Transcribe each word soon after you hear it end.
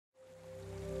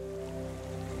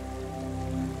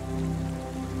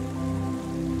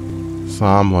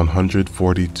Psalm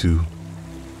 142,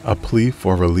 a plea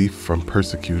for relief from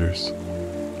persecutors.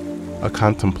 A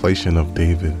contemplation of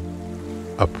David,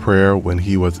 a prayer when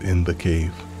he was in the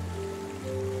cave.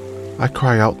 I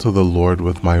cry out to the Lord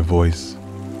with my voice.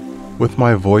 With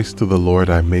my voice to the Lord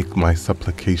I make my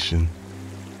supplication.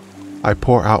 I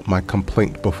pour out my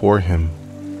complaint before him.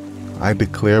 I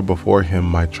declare before him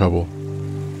my trouble.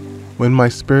 When my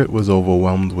spirit was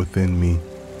overwhelmed within me,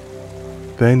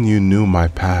 then you knew my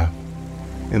path.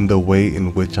 In the way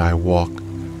in which I walk,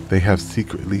 they have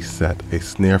secretly set a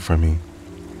snare for me.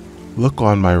 Look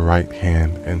on my right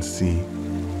hand and see,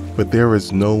 but there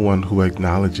is no one who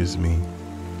acknowledges me.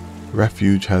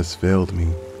 Refuge has failed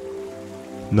me.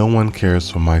 No one cares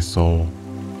for my soul.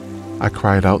 I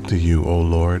cried out to you, O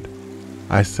Lord.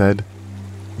 I said,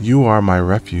 you are my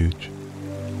refuge,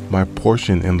 my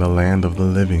portion in the land of the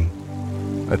living.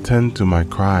 Attend to my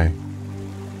cry,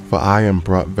 for I am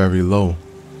brought very low.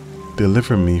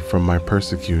 Deliver me from my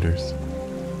persecutors,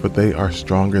 for they are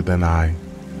stronger than I.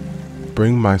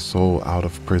 Bring my soul out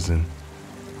of prison,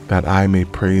 that I may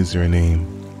praise your name.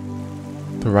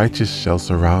 The righteous shall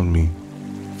surround me,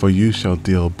 for you shall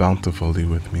deal bountifully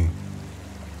with me.